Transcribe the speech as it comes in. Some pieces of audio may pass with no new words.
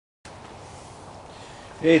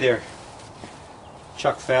Hey there,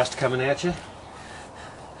 Chuck Fasst coming at you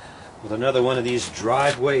with another one of these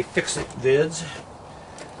driveway fix-it vids.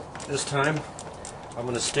 This time I'm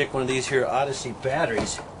going to stick one of these here Odyssey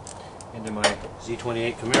batteries into my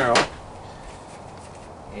Z28 Camaro,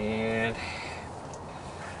 and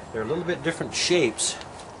they're a little bit different shapes,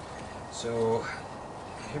 so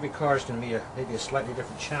every car is going to be maybe a slightly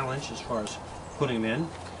different challenge as far as putting them in,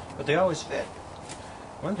 but they always fit.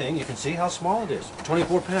 One thing, you can see how small it is,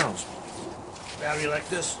 24 pounds. Battery like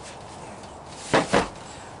this.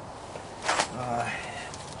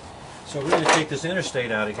 So we're going to take this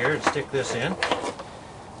interstate out of here and stick this in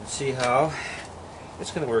and see how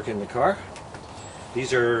it's going to work in the car.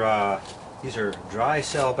 These are dry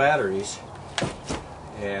cell batteries,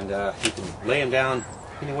 and you can lay them down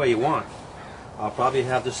any way you want. I'll probably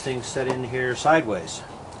have this thing set in here sideways.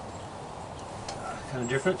 Kind of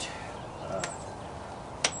different.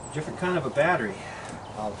 Different kind of a battery.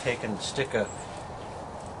 I'll take and stick I'll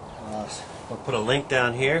put a link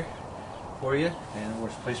down here for you, and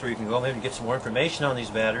there's a place where you can go maybe get some more information on these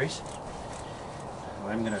batteries.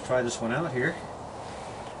 I'm going to try this one out here.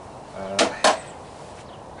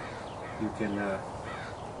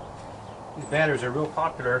 These batteries are real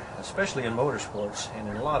popular, especially in motorsports and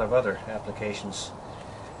in a lot of other applications.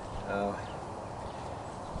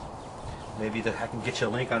 Maybe I can get you a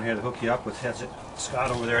link on here to hook you up with Scott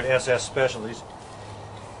over there at SS Specialties,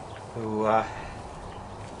 who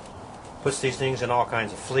puts these things in all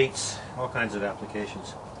kinds of fleets, all kinds of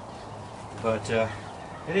applications. But at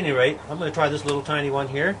any rate, I'm going to try this little tiny one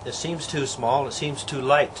here. This seems too small, it seems too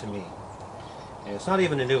light to me. And it's not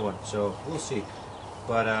even a new one, so we'll see.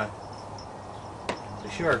 But they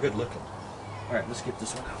sure are good looking. Alright, let's get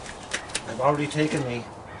this one out. I've already taken the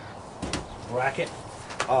bracket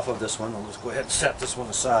off of this one. I'll just go ahead and set this one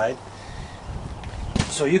aside,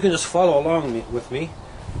 so you can just follow along with me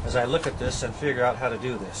as I look at this and figure out how to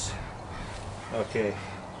do this. Okay,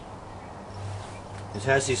 it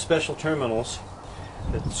has these special terminals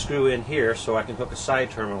that screw in here so I can hook a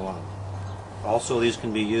side terminal on. Also, these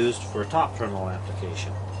can be used for a top terminal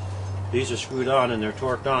application. These are screwed on and they're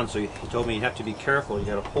torqued on, so he told me you have to be careful. You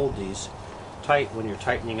got to hold these tight when you're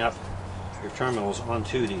tightening up your terminals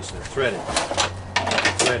onto these. They're threaded.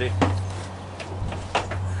 Threaded.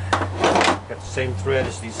 Got the same thread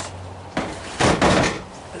as these.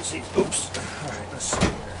 Let's see. Oops. All right. Let's see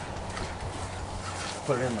here.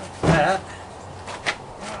 Put it in like that.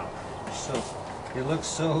 Wow. So it looks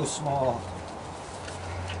so small.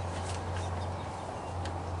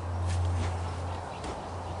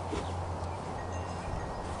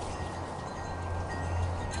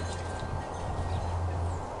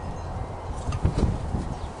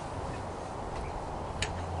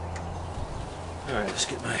 Alright, let's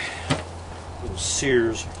get my little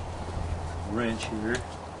Sears wrench here.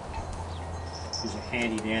 Here's a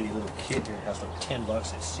handy dandy little kit here. It costs like $10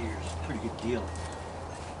 at Sears. Pretty good deal.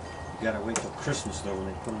 You gotta wait till Christmas though when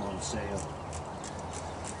they put them on sale.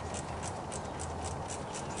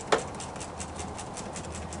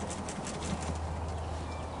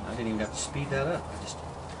 I didn't even have to speed that up. I just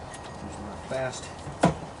used my fast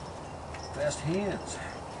hands.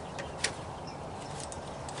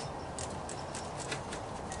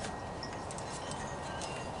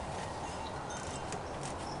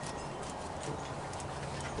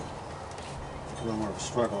 A little more of a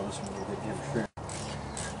struggle. This one a little bit interfering.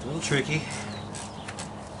 A little tricky.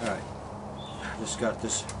 Alright. Just got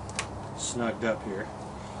this snugged up here.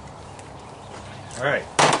 Alright.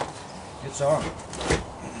 It's on.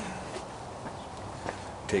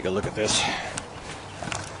 Take a look at this.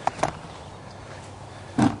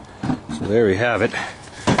 So there we have it.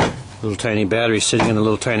 Little tiny battery sitting in a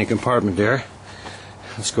little tiny compartment there.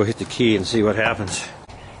 Let's go hit the key and see what happens.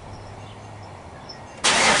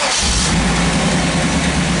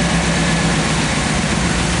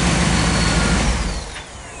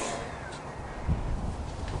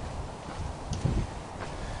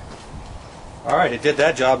 Alright, it did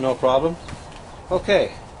that job, no problem.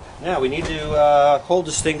 Okay, now we need to hold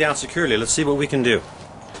this thing down securely. Let's see what we can do.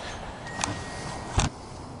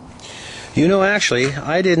 You know, actually,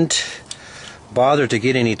 I didn't bother to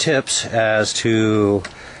get any tips as to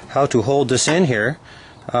how to hold this in here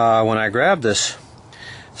when I grabbed this.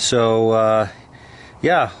 So,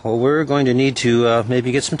 yeah, well, we're going to need to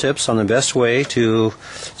maybe get some tips on the best way to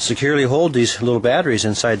securely hold these little batteries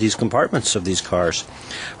inside these compartments of these cars.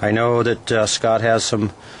 I know that Scott has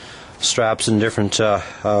some straps and different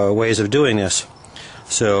ways of doing this.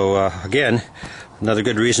 So, again, another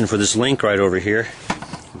good reason for this link right over here.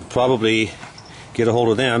 Probably get a hold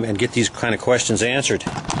of them and get these kind of questions answered.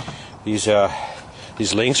 These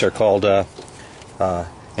links are called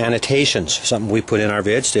annotations, something we put in our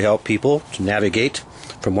vids to help people to navigate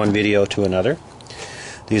from one video to another.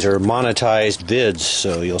 These are monetized vids,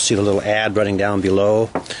 so you'll see the little ad running down below.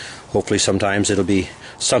 Hopefully sometimes it'll be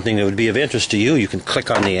something that would be of interest to you. You can click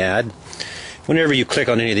on the ad. Whenever you click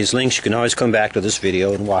on any of these links, you can always come back to this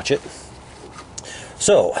video and watch it.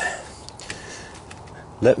 So,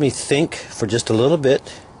 let me think for just a little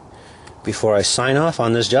bit before I sign off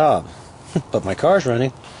on this job. But my car's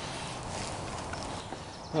running.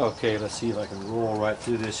 Okay, let's see if I can roll right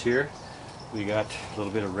through this here. We got a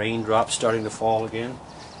little bit of raindrops starting to fall again.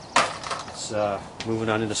 It's moving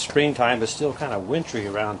on into springtime, but still kind of wintry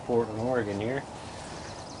around Portland, Oregon here.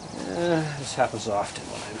 This happens often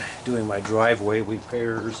when I'm doing my driveway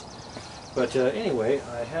repairs. But anyway,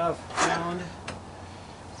 I have found,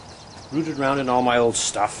 rooted around in all my old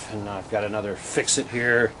stuff, and I've got another fix-it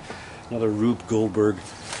here, another Rube Goldberg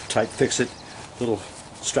type fix-it, little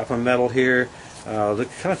strap of metal here. It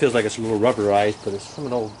kind of feels like it's a little rubberized, but it's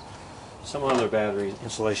from some other battery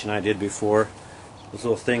installation I did before. This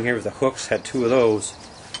little thing here with the hooks, had two of those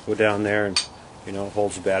go down there, and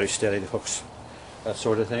holds the battery steady, the hooks, that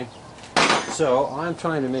sort of thing. So I'm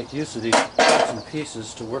trying to make use of these parts and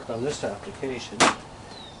pieces to work on this application,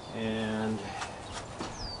 and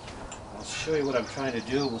I'll show you what I'm trying to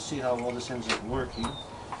do. We'll see how well this ends up working.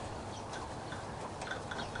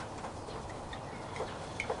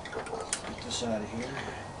 Get this out of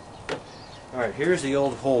here. Alright, here's the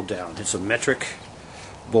old hold down. It's a metric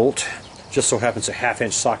bolt. Just so happens a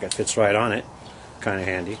 1/2-inch socket fits right on it. Kind of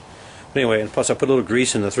handy. But anyway, and plus I put a little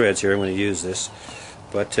grease in the threads here. I'm going to use this.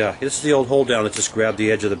 But this is the old hold down that just grabbed the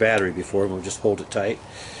edge of the battery before, and we'll just hold it tight.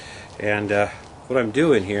 And what I'm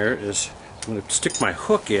doing here is I'm going to stick my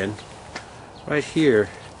hook in right here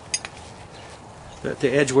at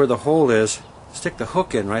the edge where the hole is. Stick the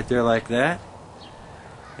hook in right there like that,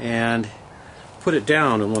 and put it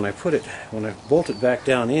down. And when I bolt it back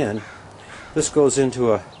down in, this goes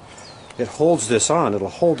into it holds this on. It'll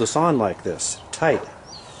hold this on like this, tight.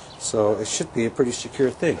 So it should be a pretty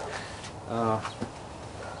secure thing.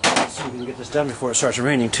 Let's see if we can get this done before it starts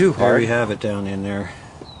raining too hard. There we have it down in there.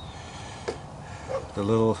 The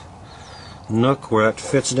little nook where it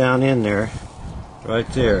fits down in there, right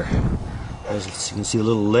there. As you can see a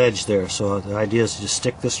little ledge there. So the idea is to just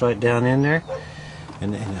stick this right down in there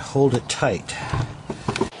and hold it tight.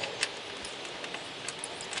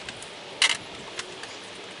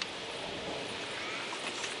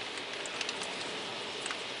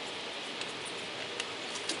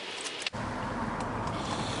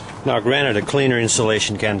 Now granted, a cleaner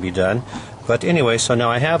installation can be done, but anyway, so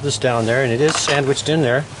now I have this down there, and it is sandwiched in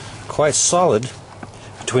there quite solid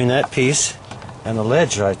between that piece and the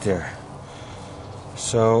ledge right there.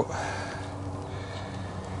 So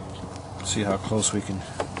see how close we can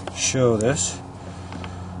show this,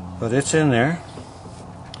 but it's in there.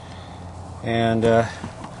 And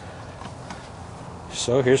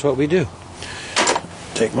so here's what we do.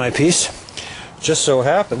 Take my piece. Just so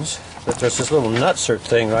happens that there's this little nutsert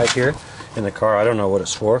thing right here in the car. I don't know what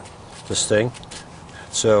it's for, this thing.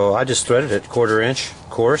 So I just threaded it 1/4 inch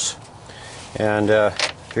coarse, and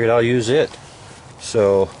figured I'll use it.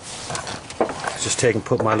 So just take and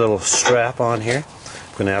put my little strap on here.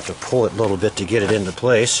 I'm going to have to pull it a little bit to get it into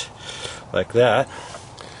place, like that.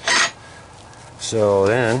 So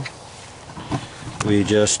then we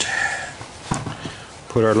just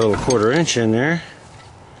put our little 1/4 inch in there.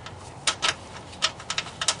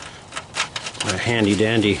 A handy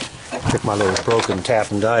dandy. Took my little broken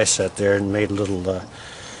tap and die set there and made a little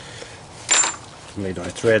made my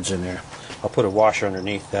threads in there. I'll put a washer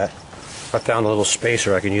underneath that. I found a little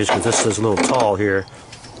spacer I can use because this is a little tall here.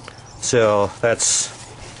 So that's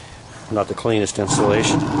not the cleanest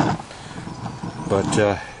installation,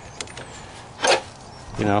 but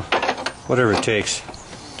whatever it takes.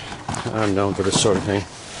 I'm known for this sort of thing.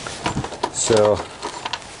 So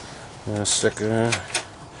stick it in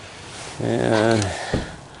and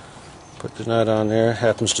put the nut on there.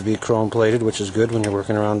 Happens to be chrome plated, which is good when you're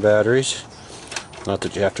working around batteries. Not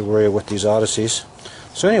that you have to worry with these Odysseys.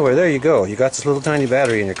 So anyway, there you go. You got this little tiny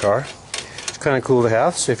battery in your car. It's kind of cool to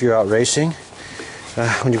have. So if you're out racing,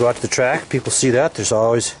 when you go out to the track, people see that. It's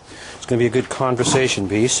going to be a good conversation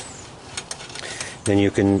piece. Then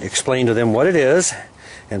you can explain to them what it is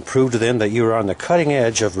and prove to them that you are on the cutting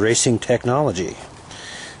edge of racing technology.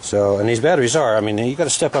 So, and these batteries are, you got to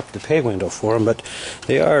step up the pay window for them, but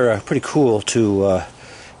they are pretty cool to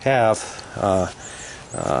have.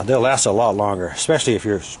 They'll last a lot longer, especially if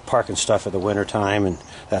you're parking stuff at the winter time and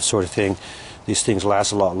that sort of thing. These things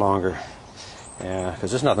last a lot longer, because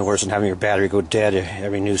there's nothing worse than having your battery go dead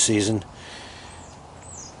every new season.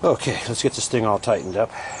 Okay, let's get this thing all tightened up.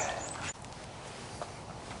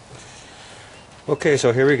 Okay,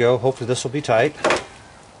 so here we go. Hopefully this will be tight.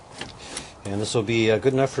 And this will be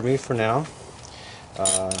good enough for me for now.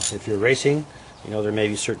 If you're racing, you know there may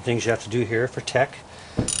be certain things you have to do here for tech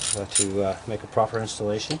to make a proper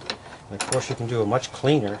installation. And of course you can do a much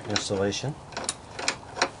cleaner installation.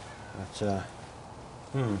 But,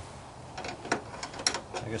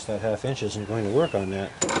 I guess that 1/2 inch isn't going to work on that.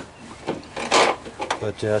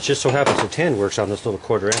 But it just so happens the 10 works on this little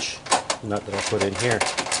 1/4 inch nut that I put in here.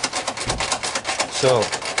 So,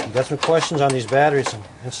 if you got some questions on these batteries and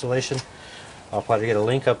installation, I'll probably get a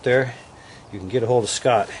link up there. You can get a hold of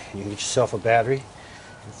Scott and you can get yourself a battery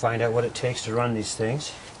and find out what it takes to run these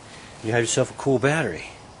things. You have yourself a cool battery.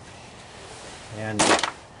 And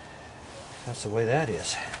that's the way that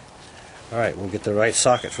is. Alright, we'll get the right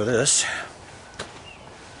socket for this.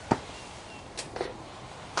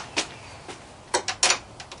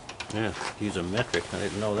 Yeah, use a metric. I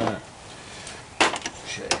didn't know that.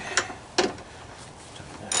 Okay.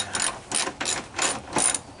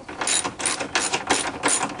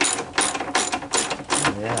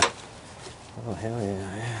 Yeah. Oh, hell yeah.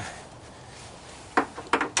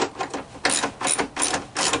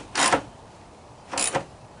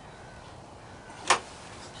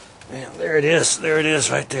 Yeah, there it is. There it is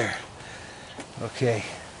right there. Okay.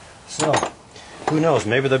 So, who knows?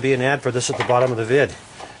 Maybe there'll be an ad for this at the bottom of the vid.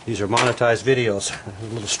 These are monetized videos,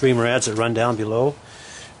 little streamer ads that run down below.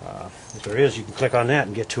 If there is, you can click on that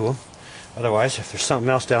and get to them. Otherwise, if there's something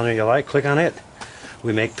else down there you like, click on it.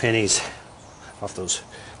 We make pennies off those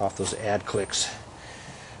ad clicks.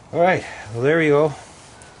 All right, well there you go.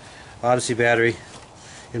 Odyssey battery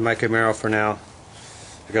in my Camaro for now.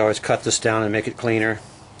 I can always cut this down and make it cleaner.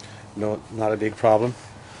 No, not a big problem.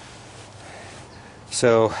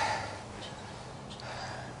 So,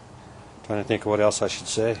 trying to think of what else I should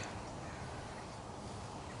say.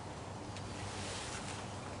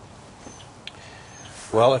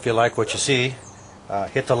 Well, if you like what you see,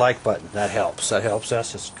 hit the like button. That helps. That helps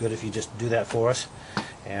us. It's good if you just do that for us.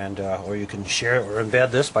 And or you can share it or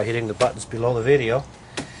embed this by hitting the buttons below the video.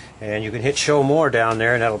 And you can hit show more down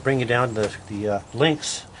there, and that'll bring you down to the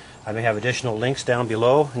links. I may have additional links down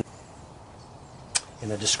below in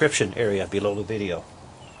the description area below the video.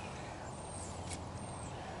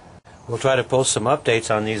 We'll try to post some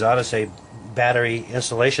updates on these Odyssey battery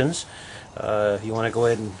installations. If you want to go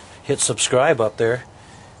ahead and hit subscribe up there,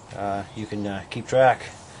 you can keep track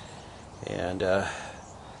and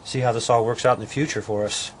see how this all works out in the future for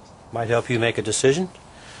us. Might help you make a decision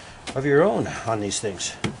of your own on these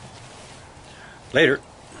things. Later.